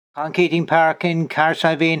Conkeating Park in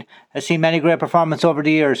Carshalveen has seen many great performances over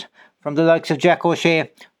the years, from the likes of Jack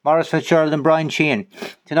O'Shea, Maurice Fitzgerald and Brian Sheehan.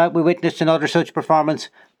 Tonight we witnessed another such performance,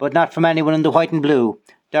 but not from anyone in the white and blue.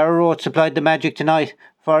 Darragh Roach supplied the magic tonight,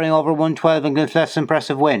 firing over 112 in Glenflesk's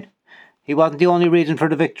impressive win. He wasn't the only reason for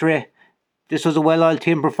the victory. This was a well-oiled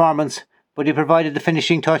team performance, but he provided the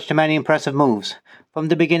finishing touch to many impressive moves. From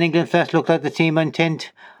the beginning, Glenflesk looked like the team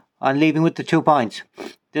intent on leaving with the 2 points.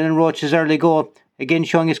 Dylan Roach's early goal, again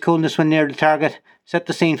showing his coolness when near the target, set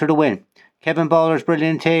the scene for the win. Kevin Bowler's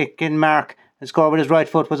brilliant take-in mark and score with his right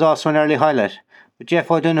foot was also an early highlight. With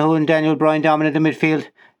Jeff O'Donoghue and Daniel Bryan dominant in midfield,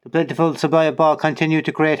 the plentiful supply of ball continued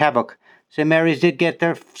to create havoc. St Mary's did get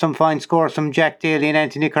there some fine scores from Jack Daly and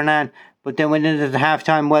Anthony Kernan, but then went into the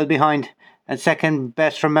half-time well behind and second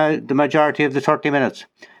best for the majority of the 30 minutes.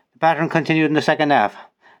 The pattern continued in the second half.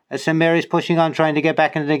 As St Mary's pushing on trying to get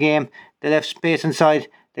back into the game, they left space inside.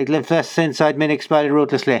 The Glenflesk's inside men exploited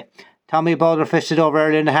ruthlessly. Tommy Bowler fisted over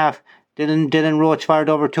early in the half. Dylan Roach fired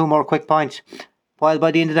over 2 more quick points. While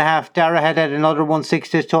by the end of the half, Darragh had another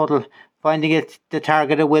 160 total, finding it the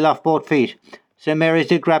target at will off both feet. St Mary's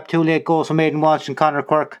did grab 2 late goals from Aidan Walsh and Conor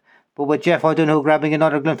Quirk, but with Jeff O'Donoghue grabbing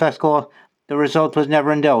another Glenflesk goal, the result was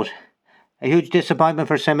never in doubt. A huge disappointment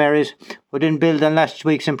for St Mary's, who didn't build on last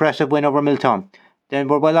week's impressive win over Milltown. Then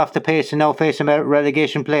were well off the pace and now face a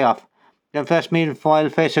relegation playoff. Glenflesk meanwhile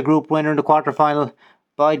face a group winner in the quarter-final,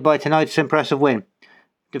 buoyed by tonight's impressive win.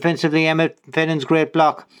 Defensively, Emmett Finnan's great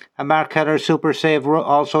block and Mark Keller's super save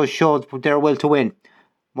also showed their will to win.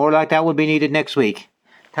 More like that will be needed next week.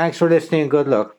 Thanks for listening and good luck.